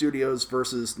City Studios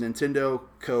versus Nintendo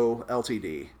Co.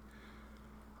 Ltd.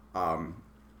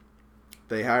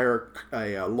 They hire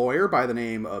a lawyer by the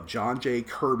name of John J.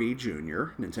 Kirby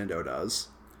Jr., Nintendo does.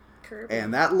 Kirby.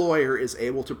 And that lawyer is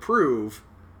able to prove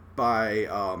by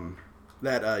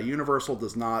that Universal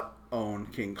does not own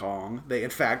King Kong. They, in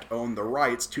fact, own the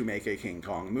rights to make a King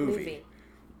Kong movie.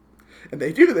 And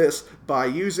they do this by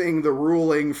using the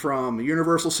ruling from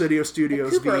Universal Studios v.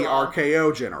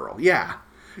 RKO General. Yeah.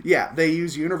 Yeah, they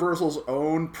use Universal's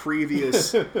own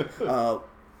previous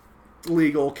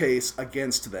legal case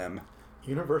against them.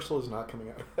 Universal is not coming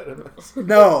out ahead of this.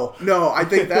 No, I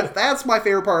think that's my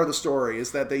favorite part of the story,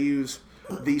 is that they use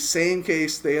the same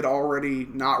case they had already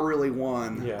not really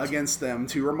won against them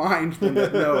to remind them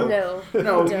that no,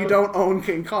 you don't own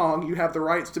King Kong, you have the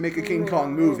rights to make a King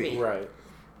Kong movie. Right.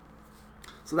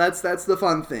 So that's the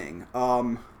fun thing.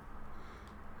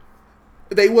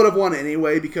 They would have won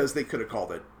anyway because they could have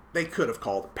called it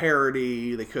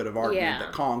parody. They could have argued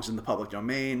that Kong's in the public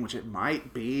domain, which it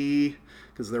might be,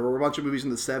 because there were a bunch of movies in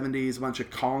the 70s, a bunch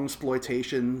of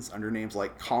Kong-sploitations under names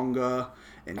like Konga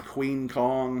and Queen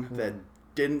Kong that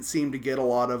didn't seem to get a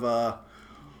lot of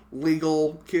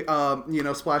legal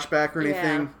splashback or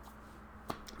anything.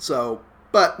 Yeah. So,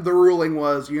 but the ruling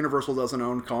was Universal doesn't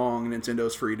own Kong,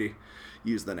 Nintendo's free to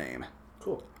use the name.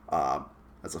 Cool.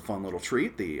 That's a fun little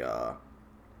treat. The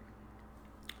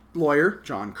lawyer,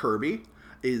 John Kirby,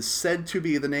 is said to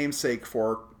be the namesake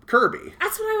for Kirby.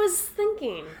 That's what I was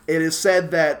thinking. It is said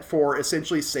that for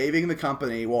essentially saving the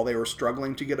company while they were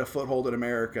struggling to get a foothold in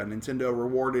America, Nintendo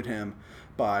rewarded him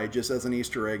by, just as an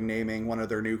Easter egg, naming one of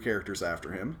their new characters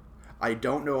after him. I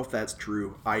don't know if that's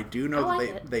true. I do know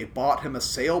that they bought him a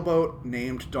sailboat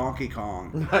named Donkey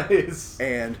Kong. Nice.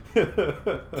 And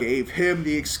gave him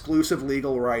the exclusive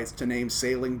legal rights to name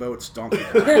sailing boats Donkey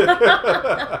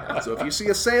Kong. So if you see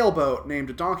a sailboat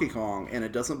named Donkey Kong and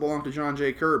it doesn't belong to John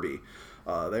J. Kirby,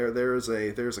 there's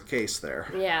a case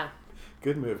there. Yeah.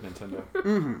 Good move, Nintendo.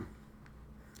 Mm-hmm.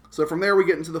 So from there we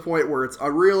get into the point where it's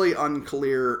really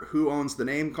unclear who owns the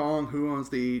name Kong, who owns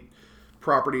the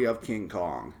property of King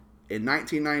Kong. In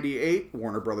 1998,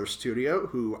 Warner Brothers Studio,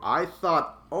 who I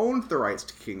thought owned the rights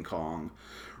to King Kong,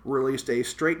 released a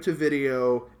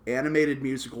straight-to-video animated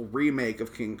musical remake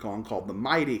of King Kong called The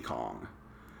Mighty Kong.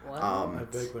 What? I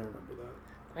vaguely remember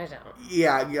that. I don't.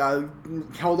 Yeah,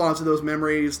 hold on to those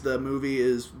memories. The movie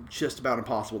is just about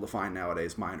impossible to find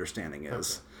nowadays, my understanding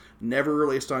is. Okay. Never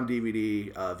released on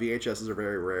DVD. VHSs are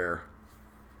very rare.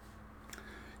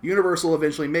 Universal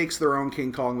eventually makes their own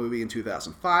King Kong movie in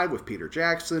 2005 with Peter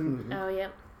Jackson. Mm-hmm. Oh, yeah.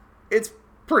 It's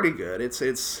pretty good.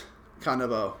 It's kind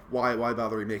of a why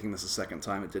bother remaking this a second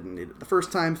time? It didn't need it the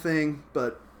first time thing,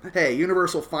 but hey,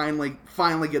 Universal finally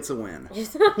gets a win.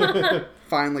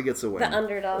 Finally gets a win. The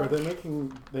underdog.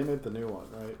 They made the new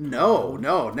one, right?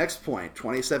 No. Next point,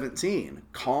 2017,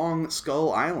 Kong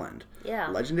Skull Island. Yeah.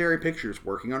 Legendary Pictures,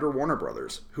 working under Warner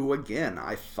Brothers, who again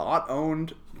I thought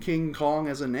owned King Kong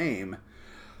as a name.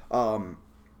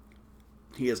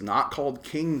 He is not called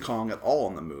King Kong at all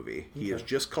in the movie. He is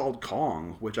just called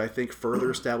Kong, which I think further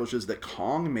establishes that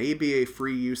Kong may be a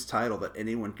free use title that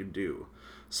anyone could do.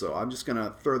 So I'm just going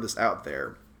to throw this out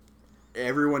there.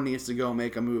 Everyone needs to go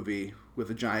make a movie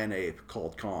with a giant ape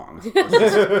called Kong.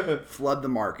 Let's flood the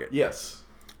market. Yes.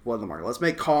 Flood the market. Let's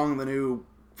make Kong the new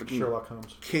Sherlock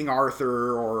Holmes, King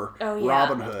Arthur, or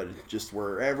Robin Hood. Just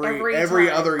where every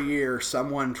other year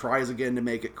someone tries again to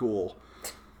make it cool.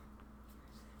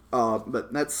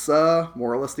 But that's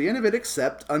more or less the end of it,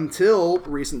 except until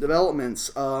recent developments.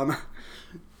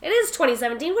 It is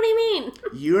 2017. What do you mean?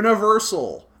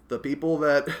 Universal, the people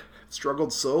that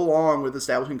struggled so long with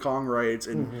establishing Kong rights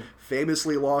and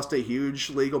famously lost a huge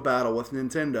legal battle with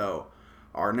Nintendo,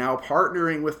 are now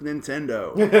partnering with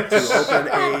Nintendo to open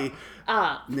a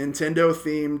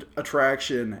Nintendo-themed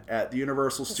attraction at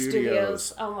Universal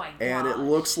Studios. Oh my god! And it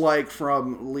looks like,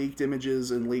 from leaked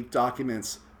images and leaked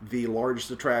documents, the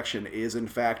largest attraction is, in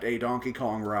fact, a Donkey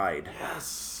Kong ride.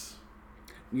 Yes.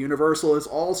 Universal is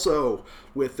also,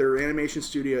 with their animation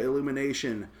studio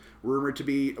Illumination, rumored to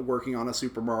be working on a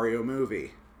Super Mario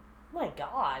movie. Oh my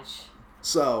gosh.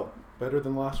 So. Better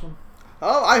than the last one?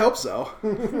 Oh, I hope so.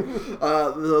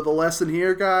 The lesson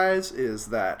here, guys, is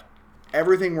that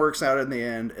everything works out in the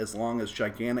end as long as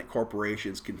gigantic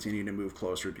corporations continue to move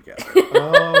closer together.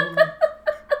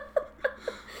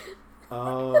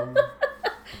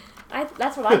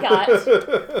 That's what I got.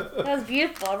 That was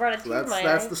beautiful. I brought a tear to my eye.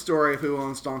 That's the story of who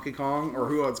owns Donkey Kong, or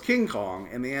who owns King Kong,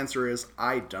 and the answer is,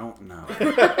 I don't know.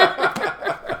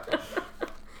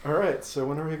 Alright, so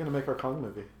when are we going to make our Kong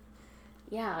movie?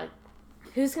 Yeah.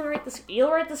 Who's going to write the script?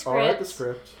 You'll write the script. I'll write the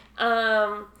script.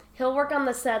 He'll work on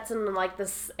the sets and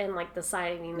the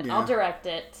signing. Yeah. I'll direct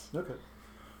it. Okay.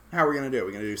 How are we going to do it?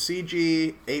 We're going to do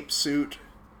CG, ape suit,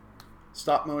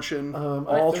 stop motion, I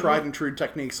all think- tried and true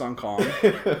techniques on Kong.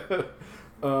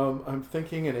 I'm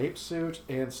thinking an ape suit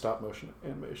and stop motion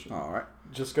animation. All right.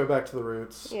 Just go back to the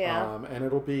roots. Yeah. And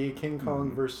it'll be King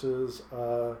Kong versus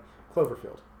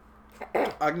Cloverfield.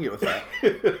 I can get with that.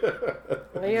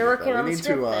 Well, you're working We on the need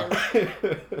script to,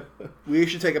 then. We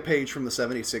should take a page from the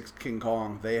 76 King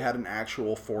Kong. They had an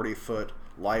actual 40-foot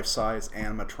life-size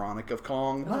animatronic of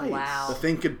Kong. Nice. Wow. The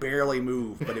thing could barely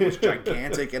move, but it was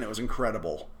gigantic and it was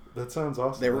incredible. That sounds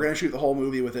awesome. They were going to shoot the whole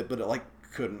movie with it, but it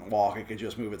couldn't walk. It could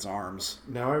just move its arms.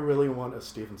 Now I really want a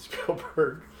Steven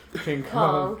Spielberg King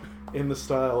Kong in the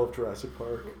style of Jurassic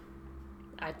Park.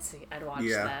 I'd watch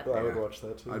Yeah. that. I would watch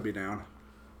that too. I'd be down.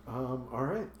 All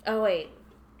right. Oh wait,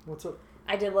 What's up?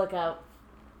 I did look up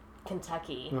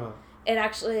Kentucky. Oh.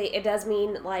 It does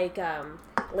mean like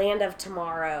land of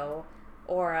tomorrow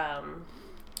or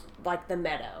like the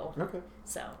meadow. Okay.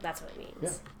 So that's what it means. Yeah.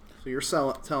 So you're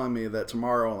telling me that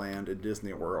Tomorrowland at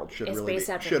Disney World should It's really based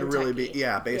be after should really be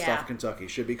Kentucky. based Yeah. off of Kentucky,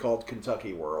 should be called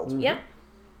Kentucky World. Yep.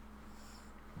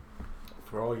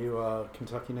 For all you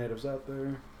Kentucky natives out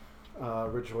there,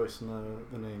 rejoice in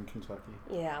the name Kentucky.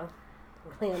 Yeah.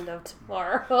 Land of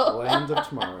tomorrow. Land of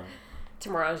tomorrow.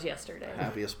 Tomorrow's yesterday.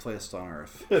 Happiest place on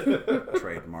earth.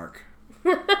 Trademark.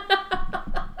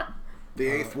 The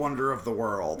eighth wonder of the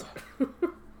world.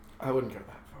 I wouldn't go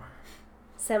that far.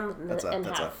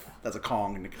 That's a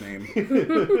Kong nickname.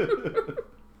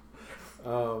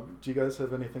 Do you guys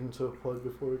have anything to plug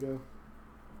before we go?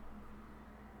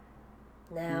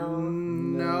 No.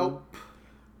 Nope.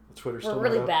 The Twitter's We're still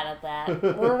really not up. bad at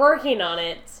that. We're working on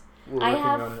it. We're I working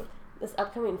have on it. this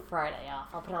upcoming Friday off.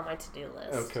 I'll put on my to-do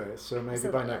list. Okay, so maybe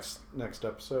So by that- next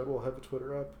episode we'll have a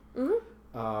Twitter up.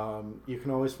 Mm-hmm. You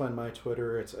can always find my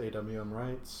Twitter. It's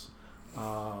AWMRights.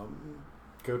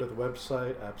 Go to the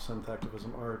website,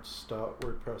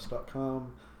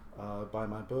 absinthaactivismarts.wordpress.com. Buy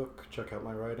my book. Check out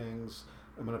my writings.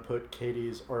 I'm going to put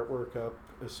Katie's artwork up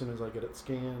as soon as I get it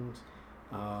scanned.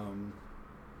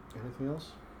 Anything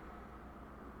else?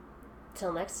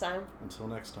 Till next time. Until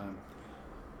next time.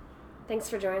 Thanks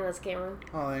for joining us, Cameron.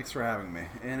 Oh, thanks for having me.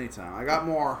 Anytime. I got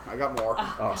more.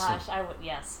 Oh, Awesome. gosh.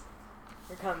 Yes.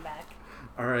 You're coming back.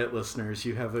 All right, listeners,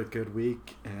 you have a good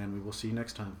week, and we will see you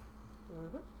next time.